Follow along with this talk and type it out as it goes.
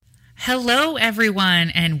Hello, everyone,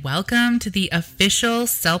 and welcome to the official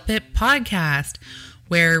CELPIP podcast,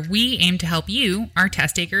 where we aim to help you, our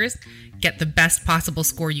test takers, get the best possible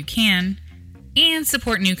score you can and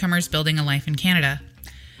support newcomers building a life in Canada.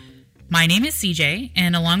 My name is CJ,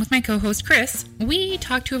 and along with my co-host Chris, we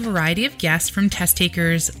talk to a variety of guests from test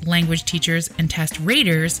takers, language teachers, and test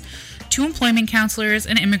raters to employment counselors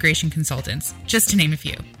and immigration consultants, just to name a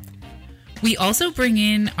few. We also bring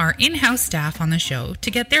in our in-house staff on the show to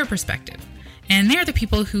get their perspective. And they're the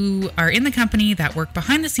people who are in the company that work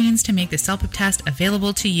behind the scenes to make the CELPIP test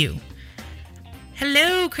available to you.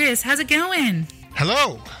 Hello, Chris. How's it going?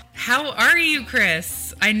 Hello. How are you,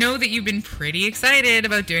 Chris? I know that you've been pretty excited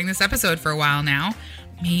about doing this episode for a while now.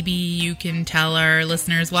 Maybe you can tell our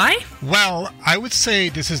listeners why? Well, I would say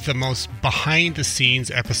this is the most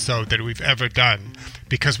behind-the-scenes episode that we've ever done,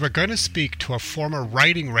 because we're going to speak to a former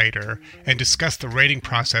writing rater and discuss the rating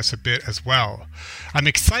process a bit as well. I'm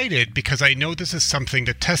excited because I know this is something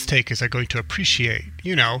that test takers are going to appreciate.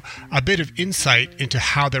 You know, a bit of insight into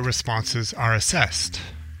how their responses are assessed.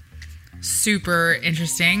 Super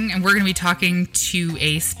interesting. And we're going to be talking to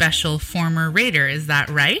a special former rater, is that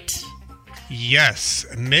right? Yes,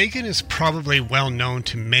 Megan is probably well known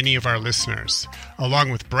to many of our listeners. Along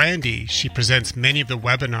with Brandy, she presents many of the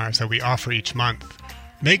webinars that we offer each month.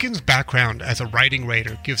 Megan's background as a writing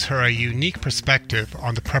rater gives her a unique perspective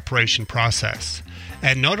on the preparation process.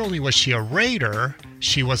 And not only was she a rater,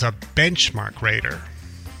 she was a benchmark rater.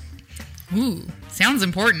 Ooh, sounds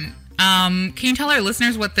important. Can you tell our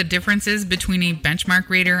listeners what the difference is between a benchmark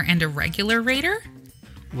rater and a regular rater?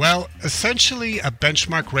 Well, essentially, a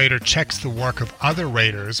benchmark rater checks the work of other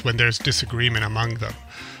raters when there's disagreement among them.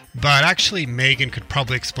 But actually, Megan could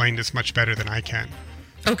probably explain this much better than I can.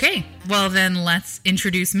 Okay, well then let's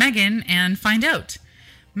introduce Megan and find out.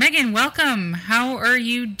 Megan, welcome. How are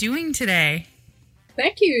you doing today?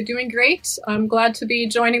 Thank you. Doing great. I'm glad to be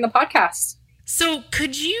joining the podcast. So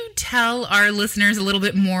could you tell our listeners a little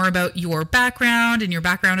bit more about your background and your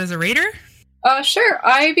background as a rater? Sure.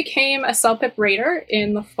 I became a CELPIP rater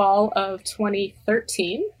in the fall of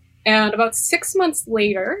 2013. And about 6 months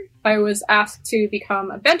later, I was asked to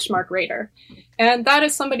become a benchmark rater. And that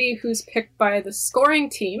is somebody who's picked by the scoring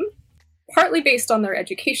team, partly based on their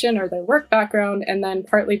education or their work background, and then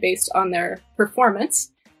partly based on their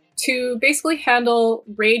performance, to basically handle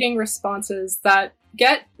rating responses that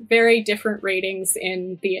get very different ratings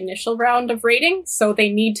in the initial round of rating. So they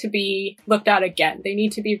need to be looked at again. They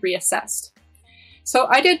need to be reassessed. So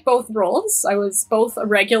I did both roles. I was both a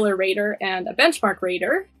regular rater and a benchmark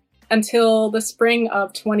rater until the spring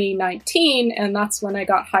of 2019, and that's when I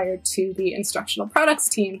got hired to the instructional products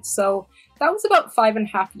team. So that was about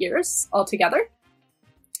 5.5 years altogether.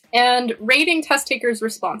 And rating test takers'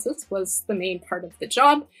 responses was the main part of the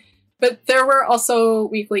job, but there were also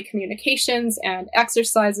weekly communications and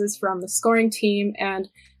exercises from the scoring team. And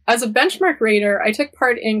as a benchmark rater, I took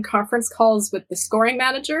part in conference calls with the scoring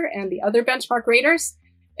manager and the other benchmark raters.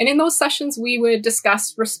 And in those sessions, we would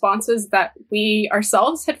discuss responses that we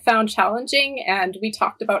ourselves had found challenging, and we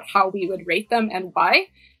talked about how we would rate them and why.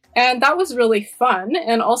 And that was really fun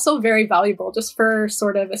and also very valuable just for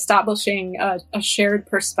sort of establishing a shared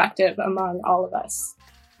perspective among all of us.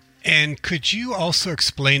 And could you also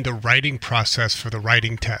explain the writing process for the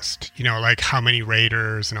writing test? You know, like how many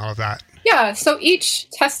raters and all of that? Yeah, so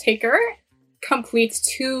each test taker completes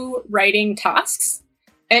 2 writing tasks,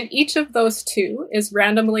 and each of those 2 is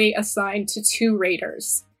randomly assigned to 2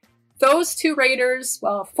 raters. Those 2 raters,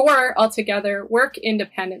 4 altogether, work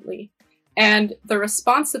independently, and the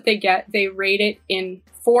response that they get, they rate it in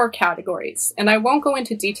 4 categories. And I won't go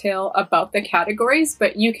into detail about the categories,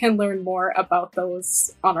 but you can learn more about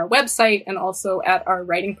those on our website and also at our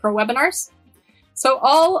Writing Pro webinars. So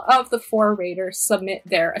all of the 4 raters submit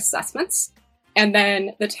their assessments, and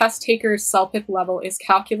then the test taker's CELPIP level is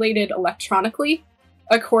calculated electronically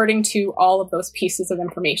according to all of those pieces of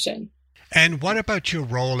information. And what about your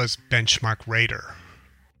role as benchmark rater?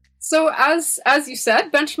 So as you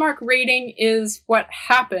said, benchmark rating is what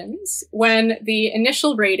happens when the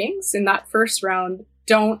initial ratings in that first round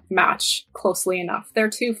don't match closely enough. They're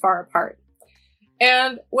too far apart.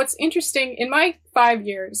 And what's interesting, in my 5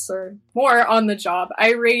 years or more on the job,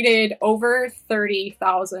 I rated over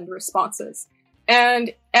 30,000 responses,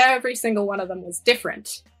 and every single one of them was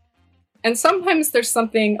different. And sometimes there's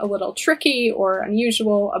something a little tricky or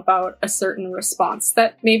unusual about a certain response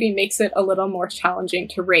that maybe makes it a little more challenging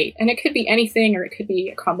to rate. And it could be anything, or it could be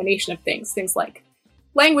a combination of things like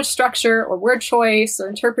language structure or word choice or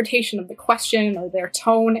interpretation of the question or their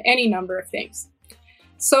tone, any number of things.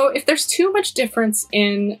 So if there's too much difference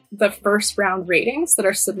in the first round ratings that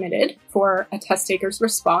are submitted for a test taker's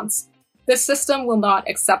response, the system will not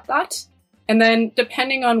accept that. And then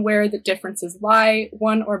depending on where the differences lie,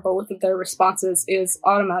 one or both of their responses is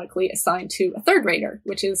automatically assigned to a third rater,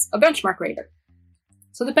 which is a benchmark rater.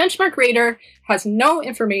 So the benchmark rater has no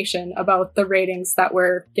information about the ratings that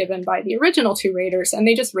were given by the original two raters, and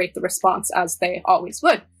they just rate the response as they always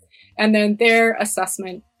would. And then their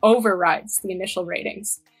assessment overrides the initial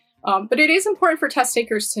ratings. But it is important for test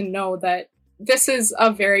takers to know that this is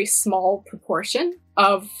a very small proportion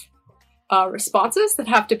of responses that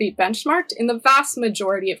have to be benchmarked. In the vast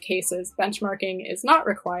majority of cases, benchmarking is not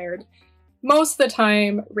required. Most of the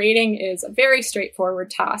time, rating is a very straightforward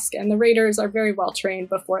task, and the raters are very well trained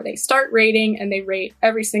before they start rating, and they rate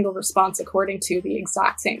every single response according to the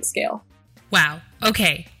exact same scale. Wow.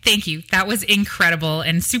 Okay. Thank you. That was incredible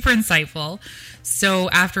and super insightful. So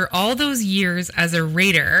after all those years as a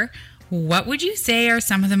rater, what would you say are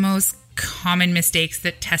some of the most common mistakes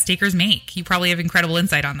that test takers make? You probably have incredible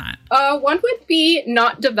insight on that. One would be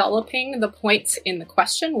not developing the points in the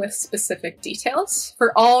question with specific details.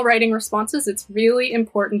 For all writing responses, it's really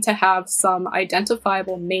important to have some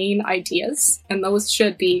identifiable main ideas, and those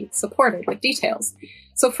should be supported with details.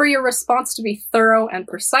 So for your response to be thorough and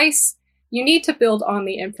precise, you need to build on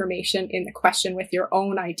the information in the question with your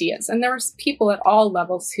own ideas. And there was people at all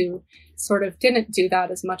levels who sort of didn't do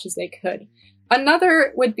that as much as they could.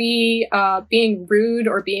 Another would be being rude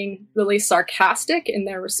or being really sarcastic in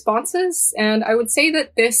their responses. And I would say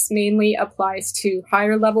that this mainly applies to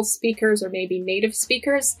higher level speakers or maybe native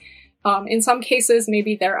speakers. In some cases,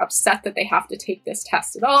 maybe they're upset that they have to take this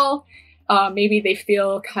test at all. Maybe they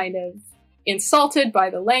feel kind of insulted by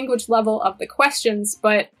the language level of the questions,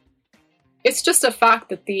 but it's just a fact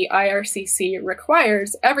that the IRCC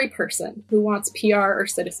requires every person who wants PR or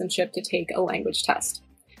citizenship to take a language test.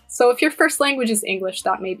 So if your first language is English,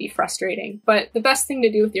 that may be frustrating, but the best thing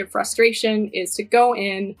to do with your frustration is to go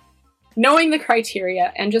in knowing the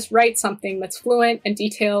criteria and just write something that's fluent and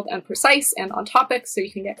detailed and precise and on topic so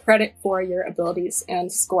you can get credit for your abilities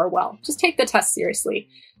and score well. Just take the test seriously.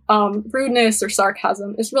 Rudeness or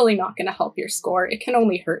sarcasm is really not going to help your score. It can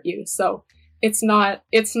only hurt you. So it's not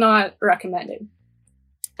recommended.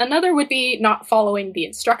 Another would be not following the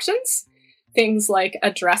instructions. Things like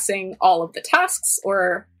addressing all of the tasks,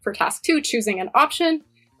 or for task 2, choosing an option.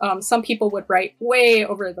 Some people would write way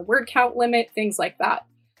over the word count limit, things like that.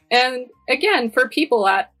 And again, for people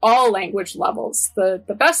at all language levels, the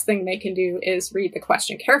best thing they can do is read the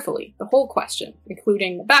question carefully, the whole question,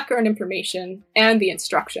 including the background information and the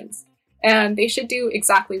instructions. And they should do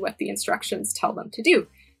exactly what the instructions tell them to do.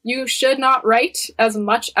 You should not write as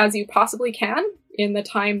much as you possibly can in the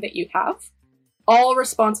time that you have. All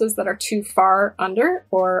responses that are too far under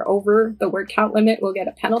or over the word count limit will get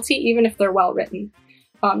a penalty, even if they're well written.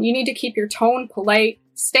 You need to keep your tone polite,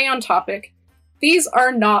 stay on topic. These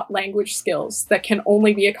are not language skills that can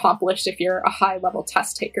only be accomplished if you're a high-level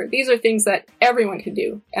test taker. These are things that everyone can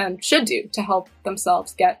do and should do to help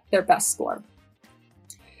themselves get their best score.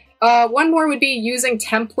 One more would be using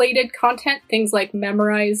templated content, things like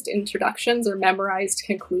memorized introductions or memorized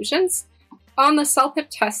conclusions. On the CELPIP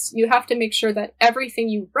test, you have to make sure that everything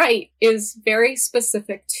you write is very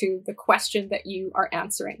specific to the question that you are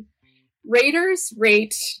answering. Raters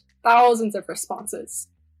rate thousands of responses.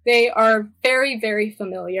 They are very, very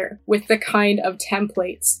familiar with the kind of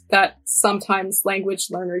templates that sometimes language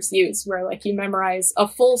learners use, where like you memorize a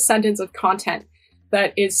full sentence of content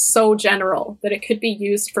that is so general that it could be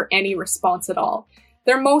used for any response at all.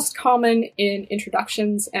 They're most common in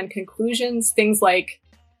introductions and conclusions, things like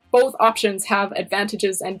both options have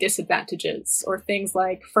advantages and disadvantages, or things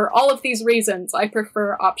like, for all of these reasons, I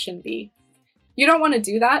prefer option B. You don't want to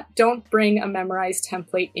do that. Don't bring a memorized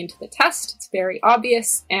template into the test. It's very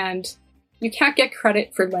obvious, and you can't get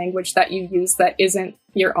credit for language that you use that isn't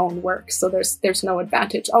your own work, so there's no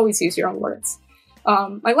advantage. Always use your own words.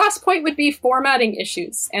 My last point would be formatting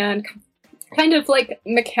issues and kind of like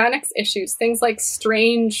mechanics issues, things like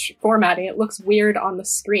strange formatting. It looks weird on the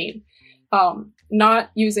screen.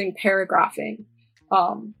 Not using paragraphing,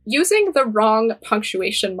 using the wrong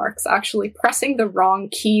punctuation marks, actually pressing the wrong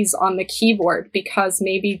keys on the keyboard because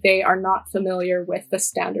maybe they are not familiar with the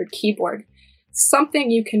standard keyboard.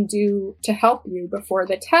 Something you can do to help you before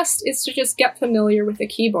the test is to just get familiar with the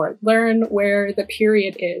keyboard. Learn where the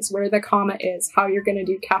period is, where the comma is, how you're going to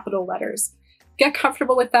do capital letters. Get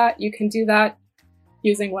comfortable with that. You can do that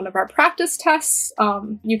using one of our practice tests.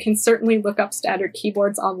 You can certainly look up standard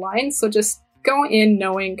keyboards online, so just go in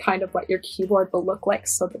knowing kind of what your keyboard will look like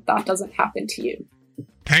so that doesn't happen to you.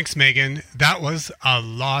 Thanks, Megan. That was a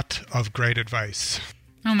lot of great advice.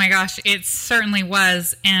 Oh my gosh, it certainly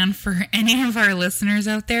was. And for any of our listeners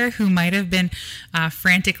out there who might have been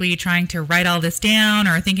frantically trying to write all this down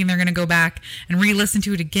or thinking they're going to go back and re-listen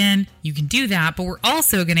to it again, you can do that. But we're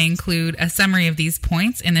also going to include a summary of these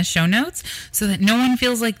points in the show notes so that no one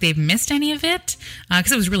feels like they've missed any of it,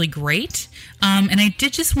 because it was really great. And I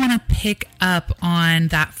did just want to pick up on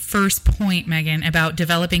that first point, Megan, about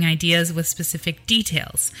developing ideas with specific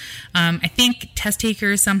details. I think test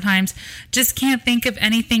takers sometimes just can't think of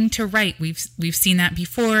anything to write. We've seen that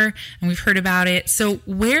before and we've heard about it. So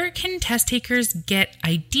where can test takers get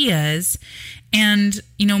ideas? And,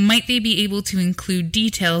 might they be able to include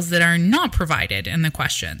details that are not provided in the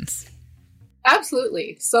questions?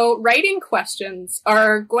 Absolutely. So writing questions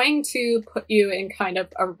are going to put you in kind of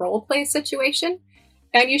a role play situation.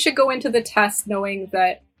 And you should go into the test knowing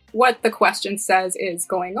that what the question says is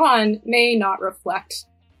going on may not reflect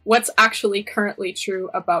what's actually currently true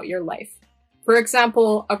about your life. For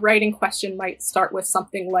example, a writing question might start with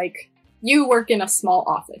something like, you work in a small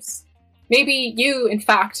office. Maybe you, in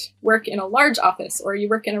fact, work in a large office, or you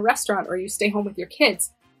work in a restaurant, or you stay home with your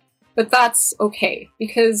kids. But that's okay,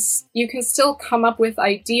 because you can still come up with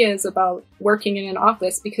ideas about working in an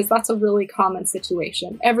office, because that's a really common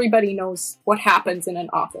situation. Everybody knows what happens in an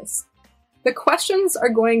office. The questions are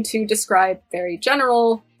going to describe very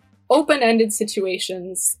general, open-ended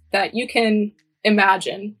situations that you can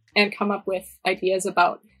imagine and come up with ideas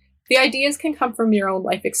about. The ideas can come from your own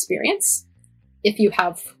life experience. If you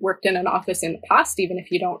have worked in an office in the past, even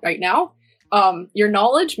if you don't right now. Your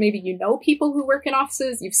knowledge, maybe you know people who work in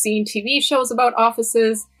offices, you've seen TV shows about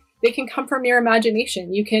offices, they can come from your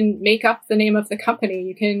imagination. You can make up the name of the company,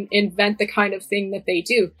 you can invent the kind of thing that they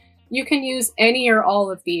do. You can use any or all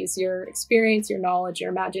of these, your experience, your knowledge, your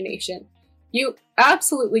imagination. You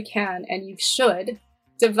absolutely can, and you should,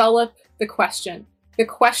 develop the question. The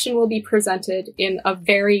question will be presented in a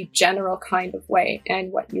very general kind of way,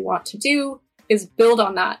 and what you want to do is build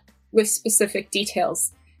on that with specific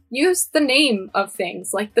details. Use the name of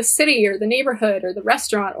things like the city or the neighborhood or the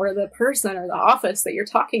restaurant or the person or the office that you're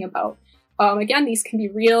talking about. Again, these can be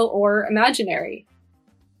real or imaginary.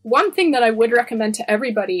 One thing that I would recommend to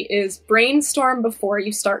everybody is brainstorm before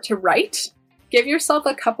you start to write. Give yourself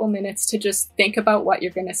a couple minutes to just think about what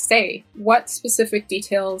you're going to say. What specific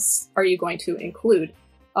details are you going to include?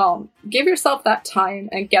 Give yourself that time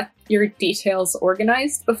and get your details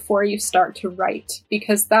organized before you start to write,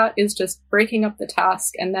 because that is just breaking up the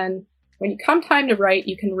task. And then when you come time to write,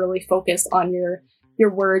 you can really focus on your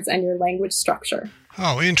words and your language structure.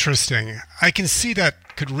 Oh, interesting. I can see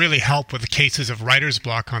that could really help with the cases of writer's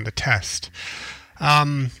block on the test.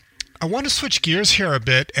 I want to switch gears here a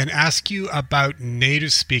bit and ask you about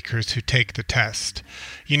native speakers who take the test.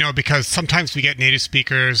 Because sometimes we get native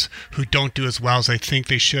speakers who don't do as well as they think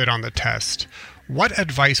they should on the test. What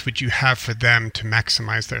advice would you have for them to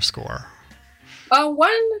maximize their score?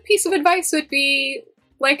 One piece of advice would be,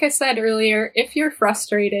 like I said earlier, if you're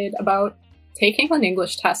frustrated about taking an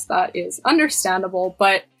English test, that is understandable,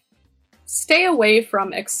 but stay away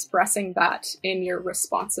from expressing that in your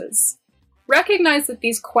responses. Recognize that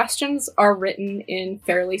these questions are written in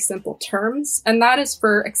fairly simple terms, and that is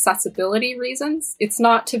for accessibility reasons. It's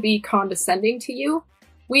not to be condescending to you.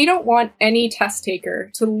 We don't want any test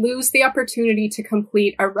taker to lose the opportunity to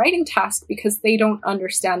complete a writing task because they don't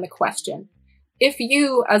understand the question. If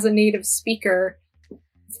you, as a native speaker,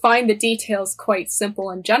 find the details quite simple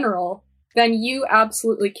and general, then you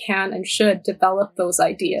absolutely can and should develop those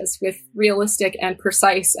ideas with realistic and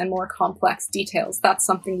precise and more complex details. That's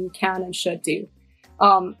something you can and should do.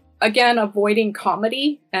 Again, avoiding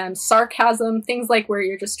comedy and sarcasm, things like where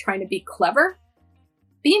you're just trying to be clever.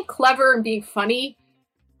 Being clever and being funny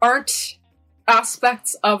aren't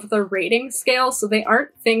aspects of the rating scale, so they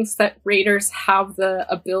aren't things that raters have the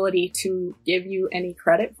ability to give you any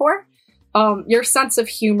credit for. Your sense of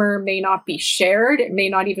humor may not be shared. It may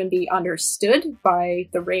not even be understood by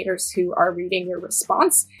the raters who are reading your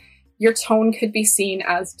response. Your tone could be seen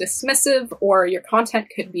as dismissive, or your content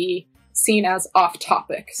could be seen as off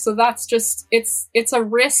topic. So that's just, it's a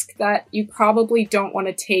risk that you probably don't want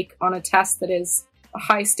to take on a test that is a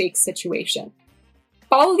high stakes situation.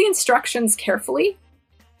 Follow the instructions carefully.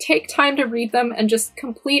 Take time to read them and just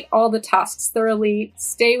complete all the tasks thoroughly.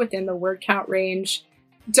 Stay within the word count range.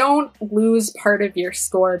 Don't lose part of your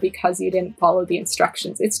score because you didn't follow the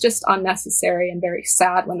instructions. It's just unnecessary and very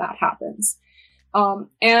sad when that happens.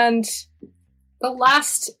 And the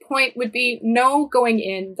last point would be know going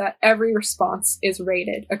in that every response is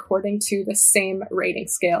rated according to the same rating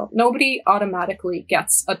scale. Nobody automatically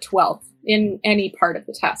gets a 12 in any part of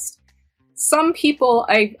the test. Some people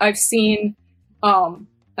I've seen, and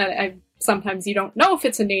I've sometimes you don't know if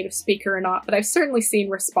it's a native speaker or not, but I've certainly seen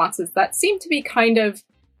responses that seem to be kind of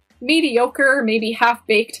mediocre, maybe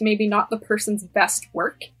half-baked, maybe not the person's best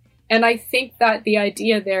work. And I think that the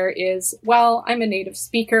idea there is, well, I'm a native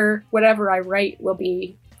speaker, whatever I write will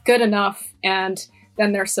be good enough, and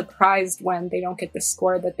then they're surprised when they don't get the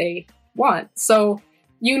score that they want. So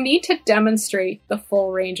you need to demonstrate the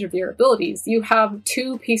full range of your abilities. You have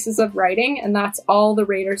 2 pieces of writing, and that's all the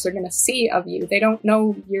raters are going to see of you. They don't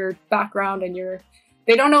know your background and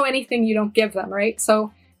they don't know anything you don't give them, right?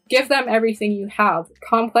 So give them everything you have.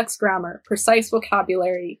 Complex grammar, precise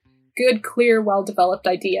vocabulary, good, clear, well-developed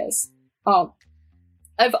ideas.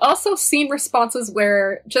 I've also seen responses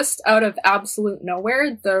where just out of absolute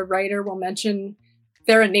nowhere, the writer will mention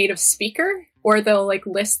they're a native speaker, or they'll like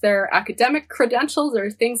list their academic credentials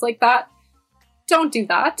or things like that. Don't do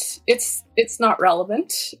that. It's not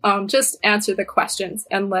relevant. Just answer the questions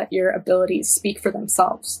and let your abilities speak for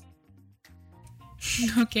themselves.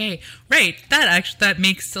 Okay, right. That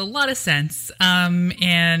makes a lot of sense.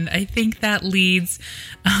 And I think that leads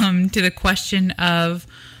to the question of,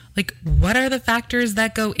 like, what are the factors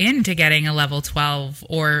that go into getting a level 12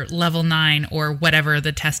 or level 9 or whatever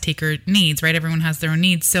the test taker needs, right? Everyone has their own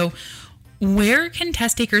needs. So where can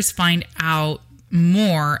test takers find out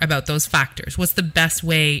more about those factors? What's the best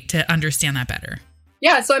way to understand that better?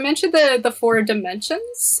 Yeah, so I mentioned the 4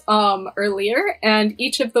 dimensions earlier, and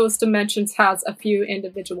each of those dimensions has a few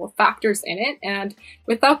individual factors in it. And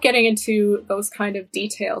without getting into those kind of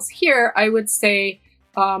details here, I would say,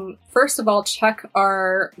 first of all, check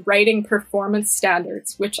our writing performance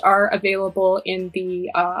standards, which are available in the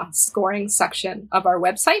scoring section of our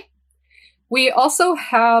website. We also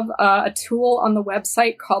have a tool on the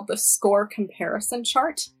website called the Score Comparison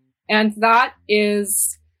Chart, and that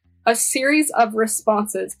is a series of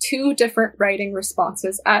responses, 2 different writing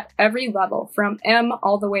responses at every level, from M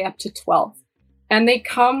all the way up to 12. And they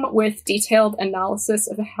come with detailed analysis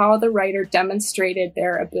of how the writer demonstrated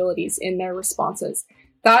their abilities in their responses.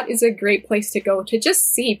 That is a great place to go to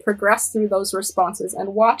just progress through those responses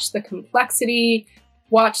and watch the complexity,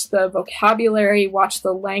 watch the vocabulary, watch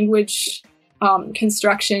the language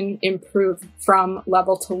construction improve from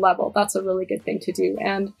level to level. That's a really good thing to do.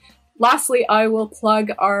 And lastly, I will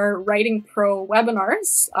plug our Writing Pro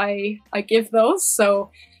webinars. I give those.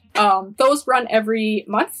 So those run every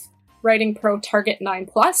month. Writing Pro Target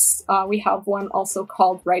 9+. We have one also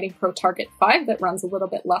called Writing Pro Target 5 that runs a little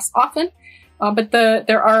bit less often. But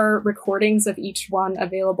there are recordings of each one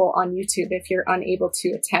available on YouTube if you're unable to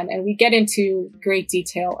attend. And we get into great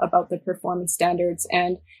detail about the performance standards,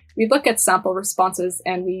 and we look at sample responses,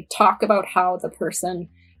 and we talk about how the person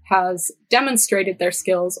has demonstrated their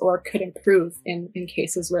skills or could improve in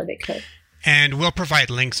cases where they could. And we'll provide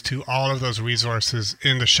links to all of those resources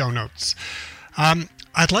in the show notes.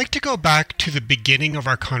 I'd like to go back to the beginning of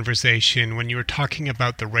our conversation when you were talking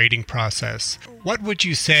about the rating process. What would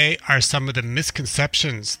you say are some of the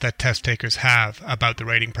misconceptions that test takers have about the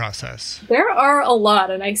rating process? There are a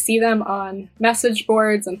lot, and I see them on message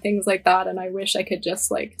boards and things like that, and I wish I could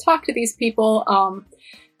just talk to these people.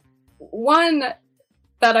 One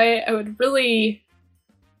that I would really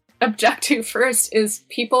object to first is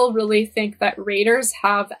people really think that raters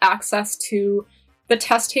have access to the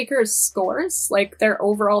test taker's scores, like their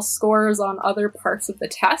overall scores on other parts of the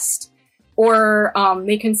test, or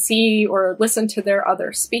they can see or listen to their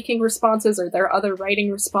other speaking responses or their other writing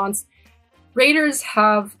response. Raters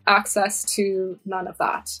have access to none of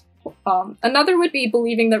that. Another would be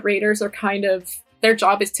believing that raters are their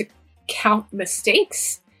job is to count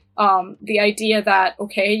mistakes. The idea that,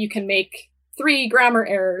 okay, you can make 3 grammar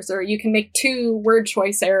errors, or you can make 2 word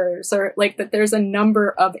choice errors, or that there's a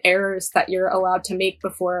number of errors that you're allowed to make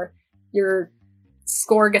before your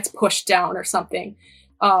score gets pushed down or something.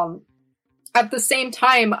 At the same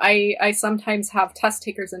time, I sometimes have test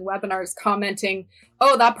takers in webinars commenting,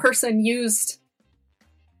 oh, that person used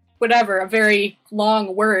whatever, a very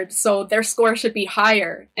long word, so their score should be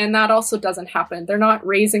higher. And that also doesn't happen. They're not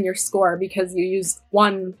raising your score because you used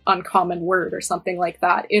one uncommon word or something like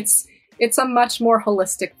that. It's a much more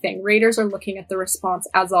holistic thing. Raters are looking at the response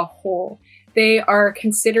as a whole. They are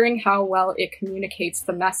considering how well it communicates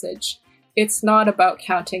the message. It's not about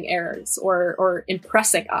counting errors or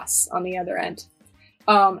impressing us on the other end.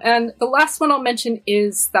 And the last one I'll mention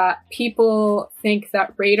is that people think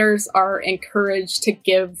that raters are encouraged to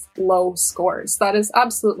give low scores. That is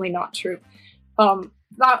absolutely not true.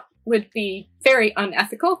 That would be very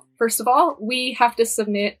unethical. First of all, we have to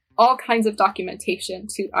submit all kinds of documentation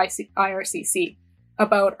to IRCC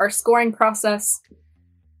about our scoring process,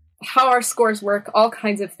 how our scores work, all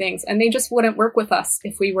kinds of things. And they just wouldn't work with us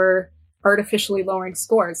if we were artificially lowering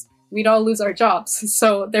scores. we'd all lose our jobs.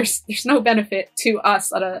 So there's no benefit to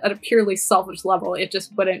us at a purely selfish level. It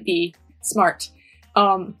just wouldn't be smart.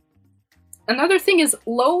 Another thing is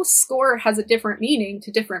low score has a different meaning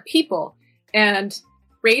to different people, and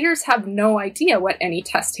raters have no idea what any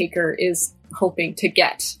test taker is hoping to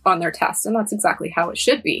get on their test, and that's exactly how it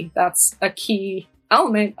should be. That's a key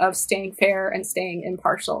element of staying fair and staying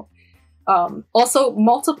impartial. Also,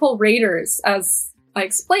 multiple raters, as I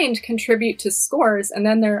explained, contribute to scores, and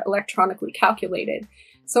then they're electronically calculated.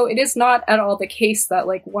 So it is not at all the case that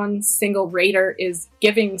like one single rater is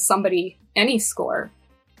giving somebody any score.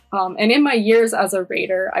 And in my years as a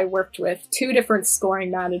rater, I worked with 2 different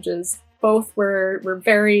scoring managers. Both were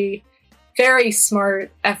very, very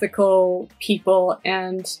smart, ethical people,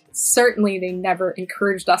 and certainly they never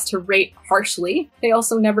encouraged us to rate harshly. They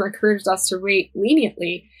also never encouraged us to rate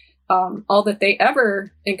leniently. All that they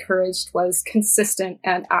ever encouraged was consistent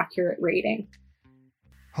and accurate rating.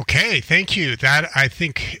 Okay, thank you. That, I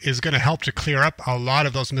think, is going to help to clear up a lot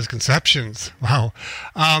of those misconceptions. Wow.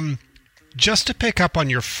 Just to pick up on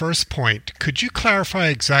your first point, could you clarify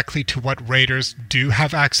exactly to what raters do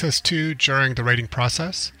have access to during the rating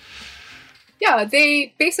process? Yeah,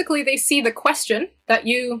 they see the question that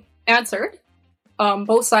you answered,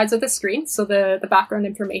 both sides of the screen, so the background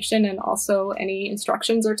information and also any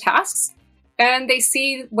instructions or tasks, and they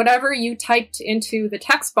see whatever you typed into the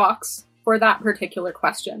text box for that particular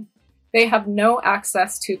question. They have no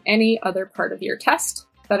access to any other part of your test.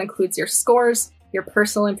 That includes your scores, your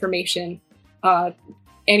personal information,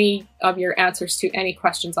 any of your answers to any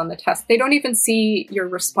questions on the test. They don't even see your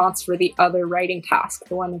response for the other writing task,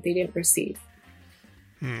 the one that they didn't receive.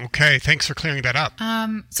 Okay, thanks for clearing that up.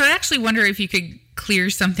 So I actually wonder if you could clear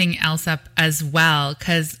something else up as well,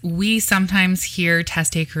 because we sometimes hear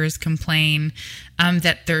test takers complain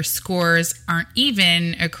that their scores aren't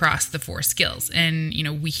even across the 4 skills. And, you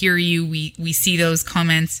know, we hear you, we see those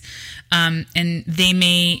comments, and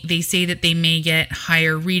they say that they may get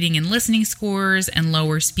higher reading and listening scores and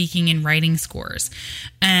lower speaking and writing scores.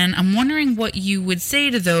 And I'm wondering what you would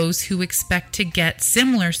say to those who expect to get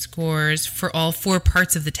similar scores for all 4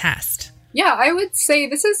 parts of the test. Yeah, I would say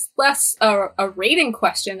this is less a rating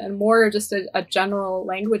question and more just a general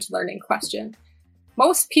language learning question.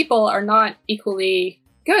 Most people are not equally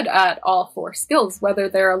good at all 4 skills, whether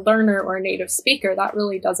they're a learner or a native speaker. That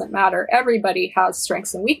really doesn't matter. Everybody has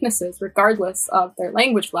strengths and weaknesses, regardless of their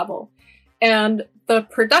language level. And the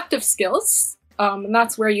productive skills, and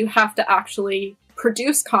that's where you have to actually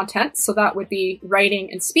produce content, so that would be writing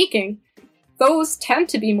and speaking, those tend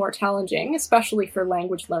to be more challenging, especially for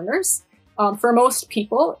language learners. For most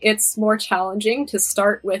people, it's more challenging to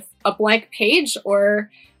start with a blank page or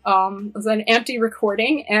an empty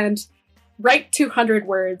recording and write 200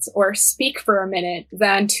 words or speak for a minute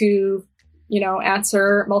than to,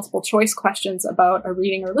 answer multiple choice questions about a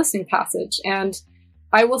reading or listening passage. And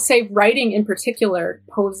I will say writing in particular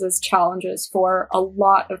poses challenges for a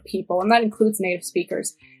lot of people, and that includes native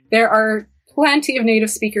speakers. There are plenty of native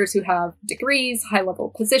speakers who have degrees,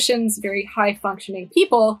 high-level positions, very high-functioning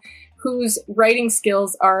people whose writing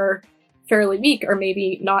skills are fairly weak or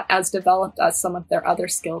maybe not as developed as some of their other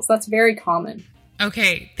skills. That's very common.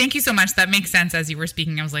 Okay, thank you so much. That makes sense. As you were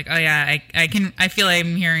speaking, I was like, oh yeah, I feel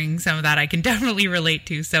I'm hearing some of that I can definitely relate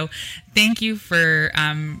to. So thank you for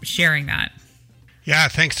sharing that. Yeah,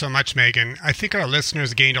 thanks so much, Megan. I think our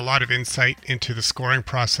listeners gained a lot of insight into the scoring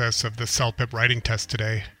process of the CELPIP writing test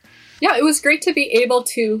today. Yeah, it was great to be able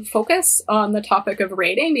to focus on the topic of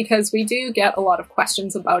rating because we do get a lot of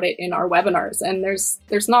questions about it in our webinars, and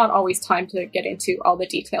there's not always time to get into all the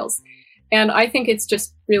details. And I think it's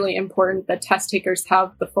just really important that test takers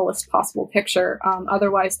have the fullest possible picture.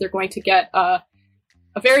 Otherwise, they're going to get a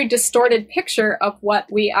very distorted picture of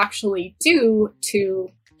what we actually do to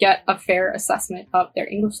get a fair assessment of their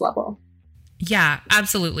English level. Yeah,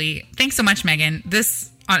 absolutely. Thanks so much, Megan. This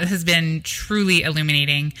has been truly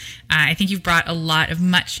illuminating. I think you've brought a lot of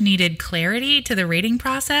much needed clarity to the rating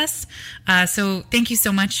process. So thank you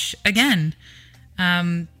so much again.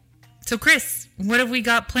 So Chris, what have we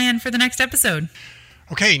got planned for the next episode?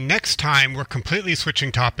 Okay, next time we're completely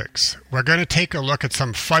switching topics. We're going to take a look at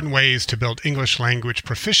some fun ways to build English language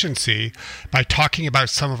proficiency by talking about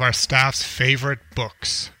some of our staff's favorite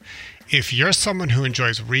books. If you're someone who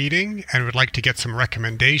enjoys reading and would like to get some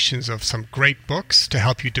recommendations of some great books to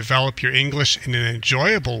help you develop your English in an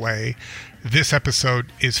enjoyable way, this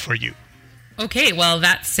episode is for you. Okay, well,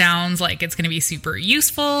 that sounds like it's going to be super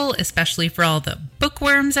useful, especially for all the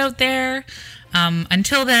bookworms out there.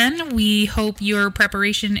 Until then, we hope your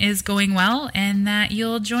preparation is going well and that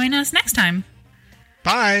you'll join us next time.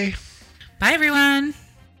 Bye. Bye, everyone.